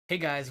Hey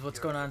guys, what's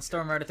going on?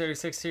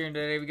 StormRider36 here, and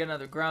today we got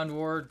another Ground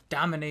War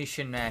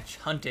domination match.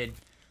 Hunted.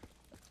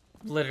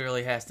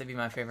 Literally has to be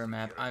my favorite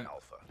map.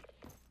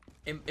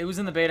 It was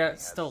in the beta,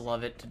 still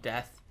love it to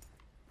death.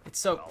 It's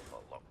so...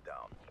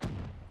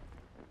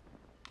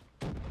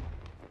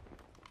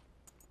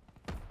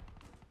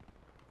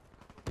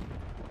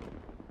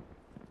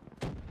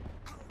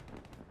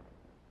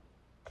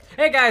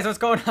 Hey guys, what's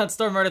going on?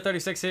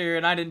 StormRider36 here,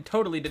 and I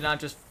totally did not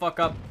just fuck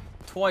up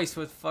twice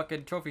with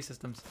fucking trophy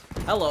systems.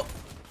 Hello.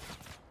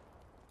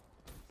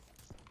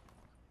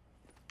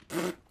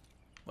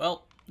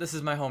 Well, this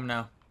is my home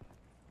now.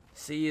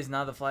 C is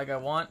not the flag I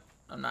want.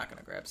 I'm not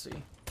gonna grab C.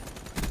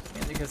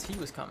 And because he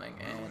was coming,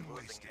 and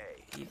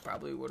he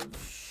probably would have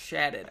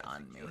shatted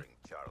on me.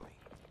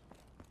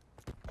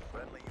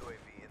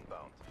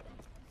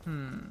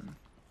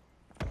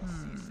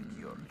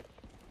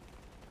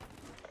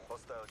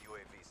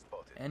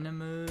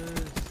 Enemies.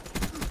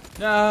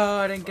 No,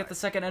 I didn't get the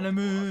second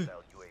enemy.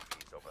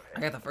 I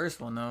got the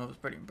first one though. It was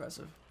pretty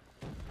impressive.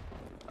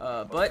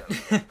 But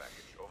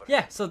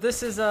yeah. So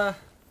this is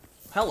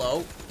hello.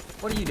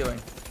 What are you doing?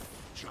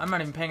 I'm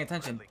not even paying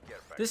attention.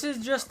 This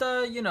is just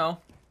you know,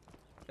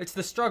 it's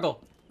the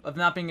struggle of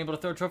not being able to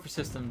throw trophy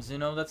systems. You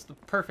know, that's the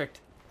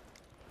perfect.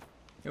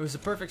 It was a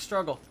perfect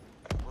struggle.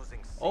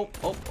 Oh,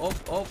 oh, oh,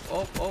 oh,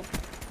 oh, oh.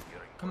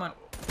 Come on.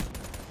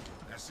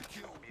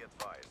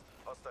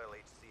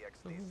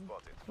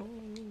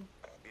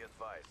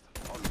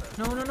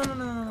 No, no, no, no, no,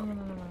 no,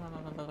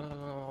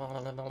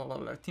 no, no,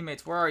 no.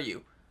 Teammates, where are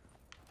you?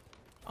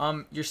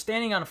 You're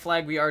standing on a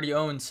flag we already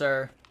own,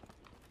 sir.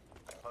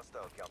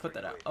 Put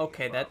that out.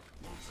 Okay,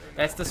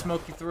 that's the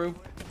smoke you threw.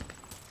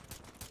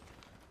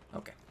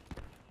 Okay.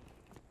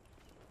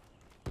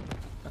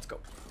 Let's go.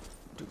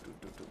 The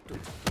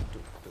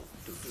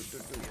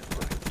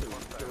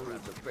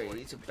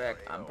rays are back.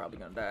 I'm probably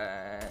gonna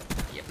die.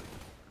 Yep.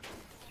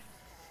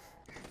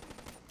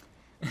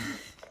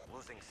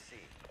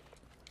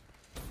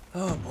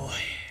 Oh boy.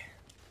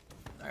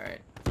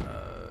 Alright. I'm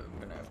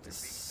gonna have to.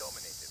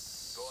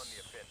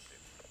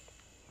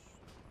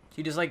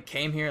 He just like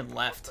came here and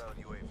left.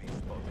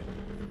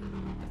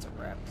 That's a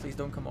wrap. Please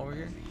don't come over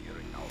here.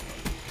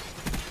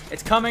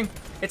 It's coming!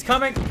 It's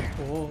coming!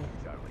 Oh,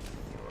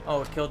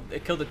 oh,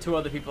 it killed the two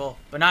other people,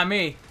 but not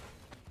me.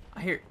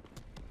 I hear.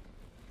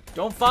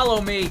 Don't follow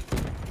me!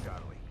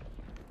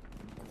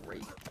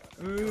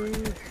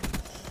 Great.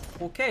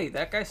 Okay,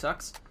 that guy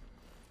sucks.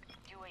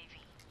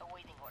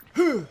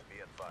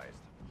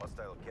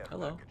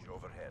 Hello.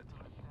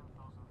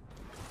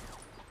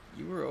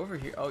 You were over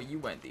here. Oh, you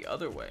went the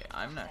other way.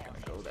 I'm not gonna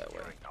go that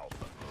way.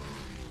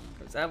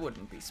 Because that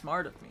wouldn't be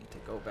smart of me to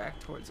go back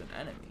towards an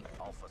enemy.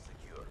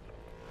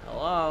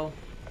 Hello?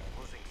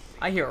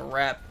 I hear a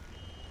rap.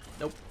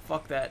 Nope,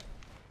 fuck that.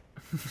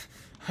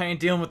 I ain't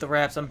dealing with the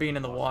raps. I'm being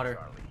in the water.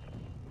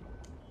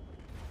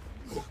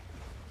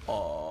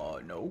 Oh,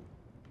 no.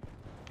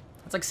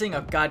 It's like seeing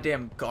a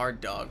goddamn guard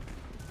dog.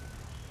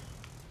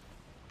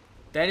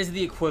 That is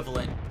the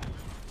equivalent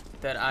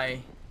that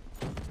I...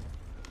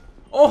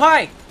 Oh,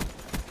 hi!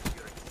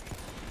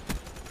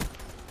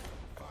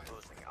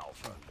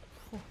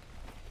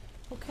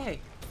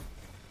 Okay.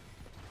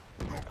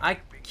 I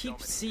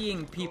keep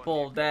seeing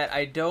people that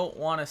I don't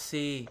want to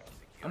see.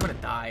 I'm gonna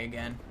die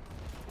again.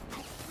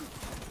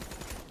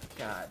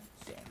 God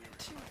damn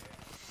it.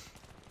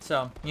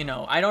 So, you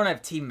know, I don't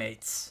have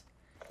teammates.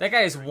 That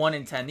guy is 1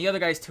 in 10. The other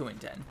guy's 2 in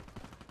 10.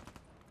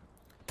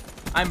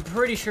 I'm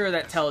pretty sure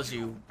that tells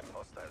you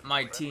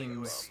my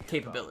team's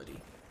capability.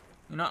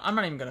 You know, I'm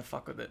not even gonna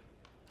fuck with it.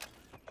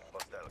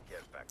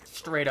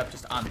 Straight up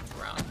just on the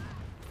ground.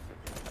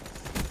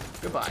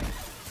 Goodbye.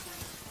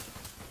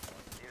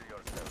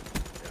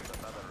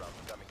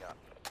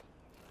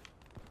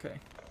 Okay.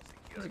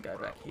 There's a guy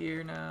back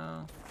here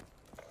now.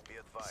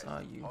 Saw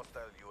you.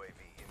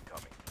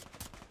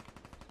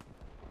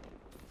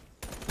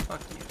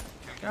 Fuck you.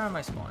 Get out of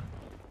my spawn.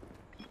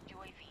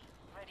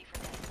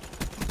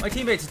 My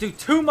teammates do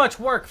too much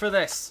work for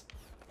this.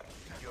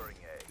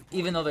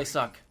 Even though they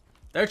suck.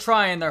 They're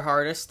trying their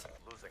hardest.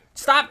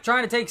 Stop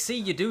trying to take C,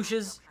 you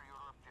douches.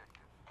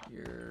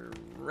 You're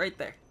right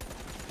there.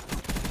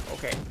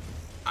 Okay.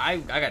 I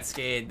got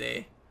scared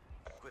there.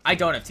 I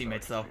don't have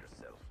teammates though.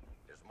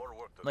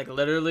 Like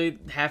literally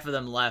half of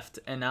them left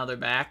and now they're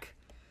back.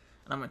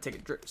 And I'm gonna take a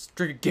drink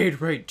of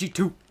Gatorade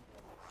G2.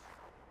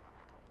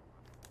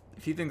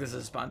 If you think this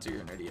is a sponsor,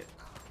 you're an idiot.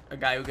 A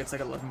guy who gets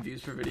like 11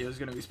 views per video is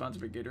gonna be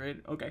sponsored by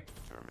Gatorade? Okay.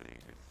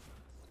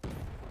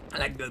 I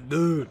like the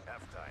dude.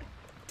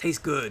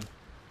 Tastes good.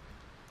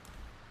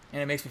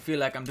 And it makes me feel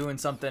like I'm doing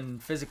something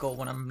physical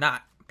when I'm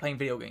not playing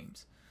video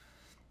games.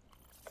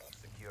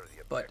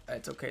 But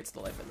it's okay, it's the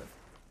life I live.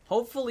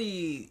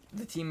 Hopefully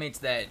the teammates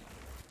that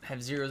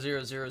have 0000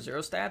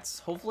 stats,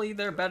 hopefully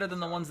they're better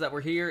than the ones that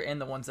were here and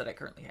the ones that I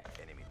currently have.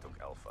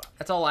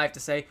 That's all I have to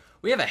say.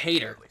 We have a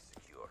hater.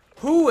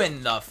 Who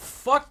in the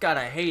fuck got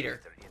a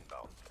hater?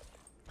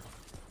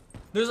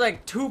 There's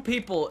like 2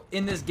 people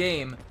in this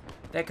game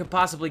that could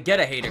possibly get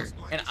a hater,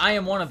 and I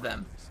am one of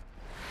them.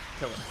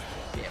 Kill him.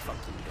 Yeah, fuck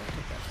you. Don't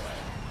take that flag.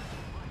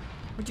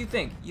 What'd you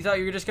think? You thought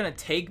you were just gonna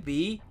take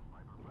B?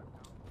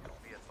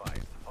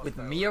 With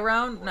me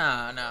around?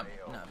 Nah,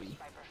 B.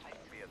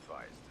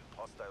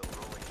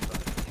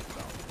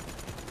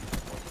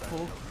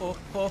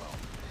 Oh.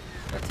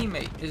 That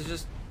teammate is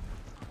just...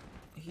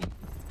 Okay.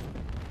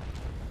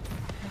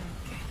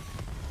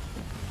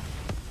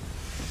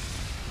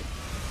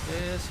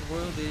 This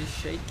world is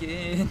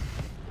shaking.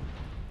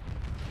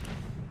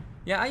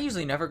 Yeah, I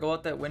usually never go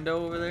out that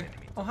window over there.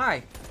 Oh,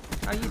 hi.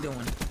 How you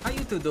doing? How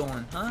you two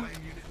doing, huh?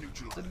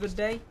 Is it a good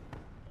day?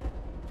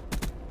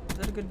 Is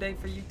that a good day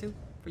for you two?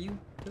 For you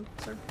too,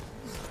 sir?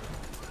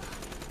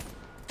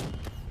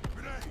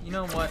 You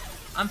know what?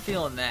 I'm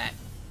feeling that.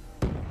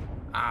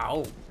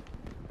 Ow.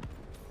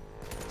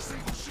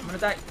 I'm gonna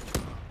die.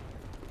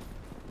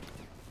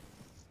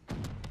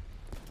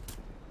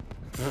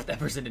 That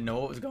person didn't know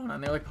what was going on.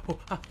 They're like,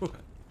 oh.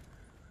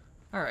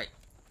 Alright.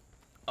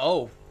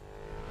 Oh.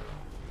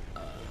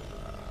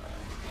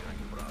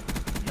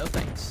 No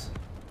thanks.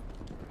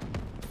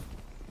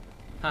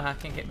 Haha,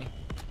 can't get me.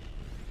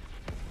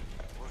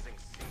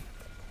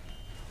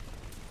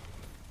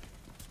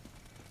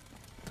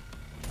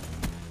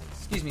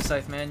 Excuse me,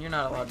 Scythe Man, you're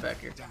not allowed back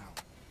here.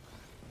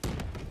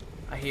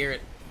 I hear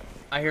it.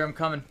 I hear him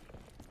coming.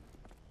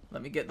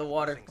 Let me get in the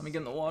water. Let me get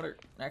in the water.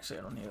 Actually,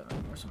 I don't need that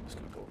anymore, so I'm just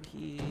gonna go over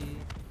here.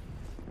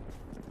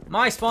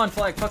 My spawn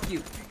flag, fuck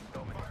you.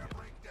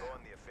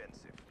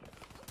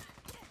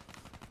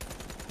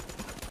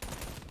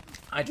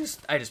 I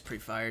just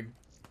pre-fired.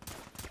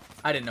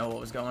 I didn't know what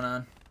was going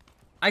on.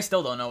 I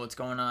still don't know what's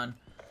going on.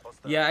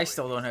 Yeah, I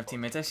still don't have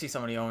teammates. I see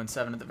somebody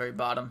 0-7 at the very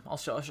bottom. I'll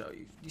show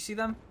you. You see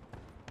them?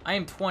 I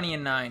am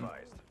 20-9.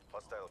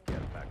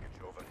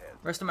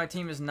 Rest of my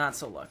team is not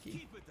so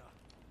lucky.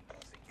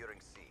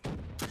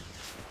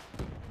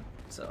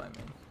 So I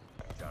mean,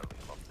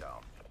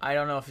 I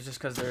don't know if it's just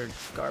because they're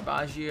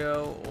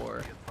Garbaggio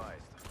or.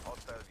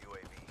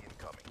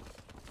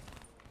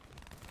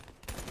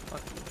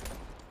 Fuck you.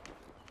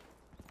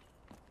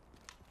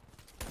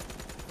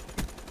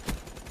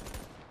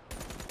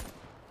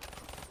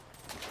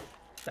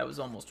 That was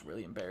almost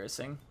really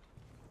embarrassing.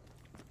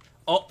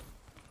 Oh!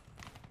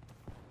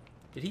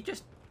 Did he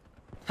just...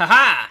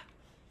 Haha!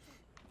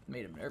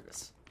 Made him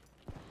nervous.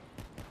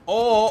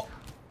 Oh!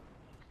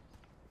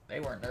 They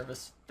weren't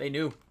nervous. They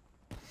knew.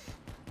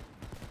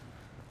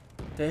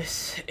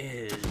 This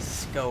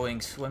is going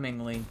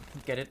swimmingly.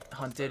 Get it?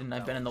 Hunted, and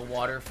I've been in the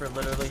water for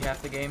literally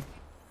half the game.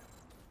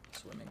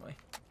 Swimmingly.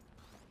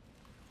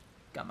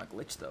 Got my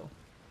glitch, though.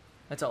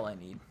 That's all I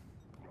need.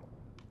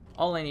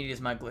 All I need is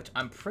my glitch.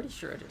 I'm pretty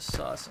sure I just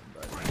saw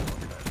somebody.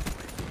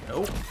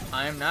 Nope.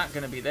 I'm not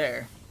gonna be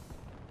there.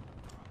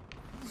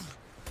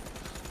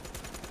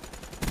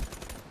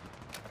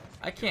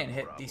 I can't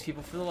hit these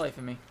people for the life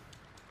of me.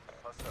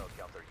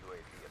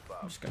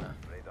 I'm just gonna...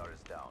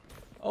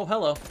 Oh,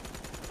 hello.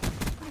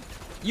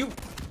 You!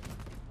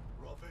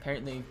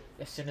 Apparently,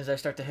 as soon as I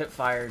start to hip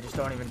fire, just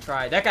don't even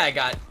try. That guy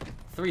got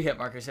 3 hit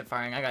markers hip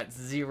firing. I got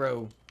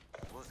 0.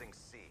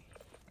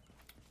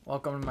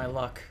 Welcome to my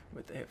luck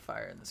with the hip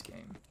fire in this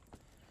game.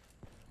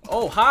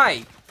 Oh,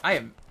 hi! I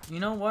am... You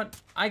know what?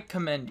 I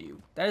commend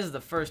you. That is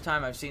the first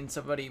time I've seen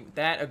somebody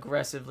that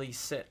aggressively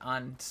sit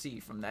on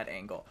C from that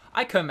angle.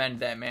 I commend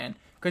that, man.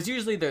 Because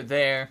usually they're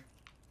there.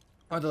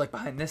 Or they're like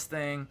behind this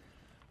thing.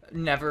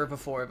 Never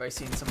before have I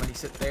seen somebody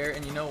sit there.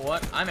 And you know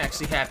what? I'm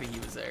actually happy he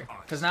was there.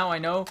 Because now I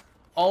know.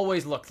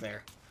 Always look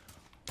there.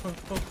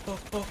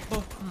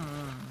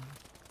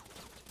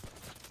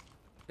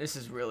 This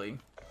is really...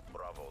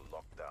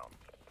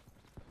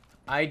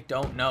 I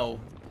don't know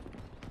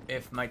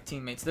if my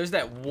teammates... There's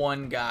that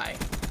one guy.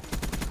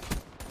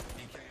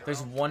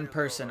 There's one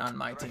person on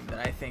my team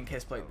that I think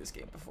has played this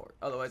game before.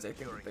 Otherwise, I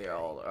think that they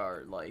all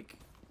are, like,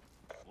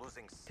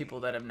 people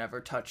that have never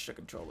touched a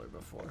controller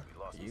before.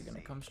 Are you gonna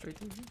come straight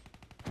through here?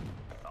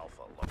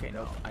 Okay,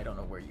 no, I don't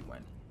know where you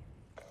went.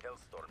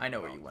 I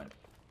know where you went.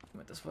 You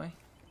went this way?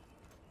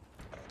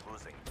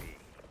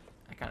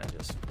 I kind of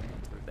just ran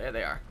through. There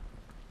they are.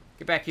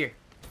 Get back here.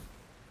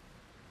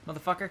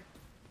 Motherfucker.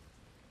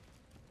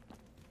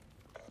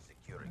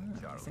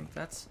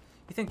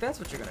 You think that's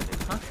what you're gonna do,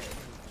 huh?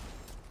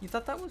 You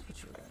thought that was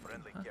what you were gonna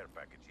do, huh?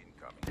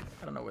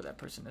 I don't know where that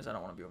person is. I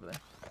don't want to be over there.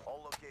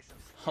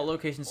 All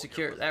locations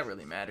secure. That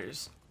really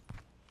matters.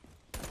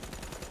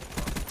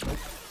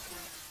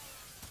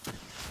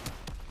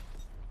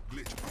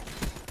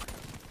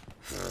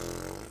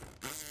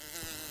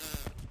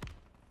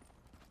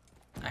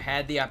 I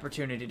had the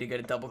opportunity to get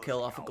a double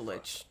kill off a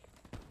glitch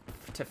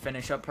to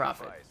finish up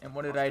Prophet. And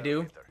what did I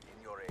do?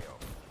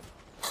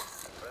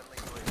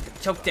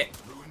 Choked it.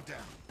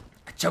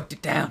 I choked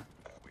it down.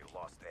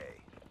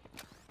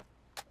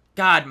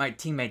 God, my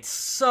teammates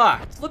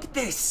sucked. Look at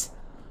this.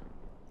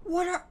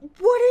 What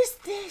is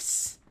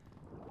this?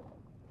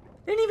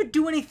 They didn't even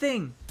do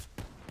anything.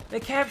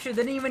 They captured,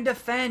 they didn't even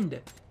defend.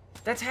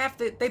 That's half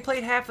they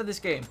played half of this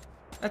game.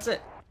 That's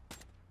it.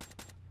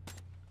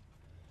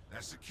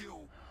 That's a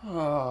kill.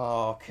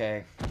 Oh,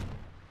 okay.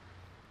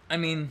 I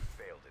mean,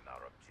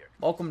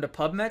 welcome to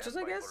pub matches,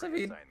 I guess? I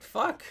mean,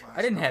 fuck.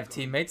 I didn't have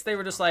teammates. They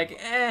were just like,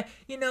 I'll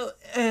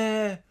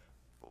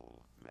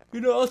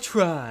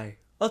try.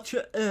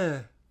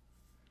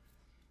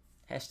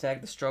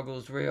 Hashtag the struggle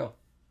is real.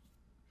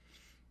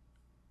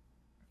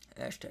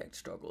 Hashtag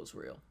struggle is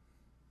real.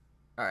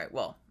 Alright,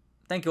 well,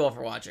 thank you all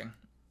for watching.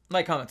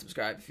 Like, comment,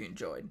 subscribe if you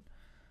enjoyed.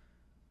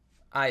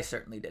 I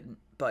certainly didn't,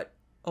 but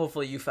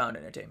hopefully you found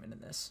entertainment in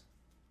this.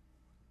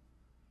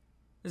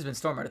 This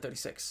has been Stormrider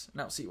 36,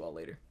 and I'll see you all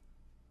later.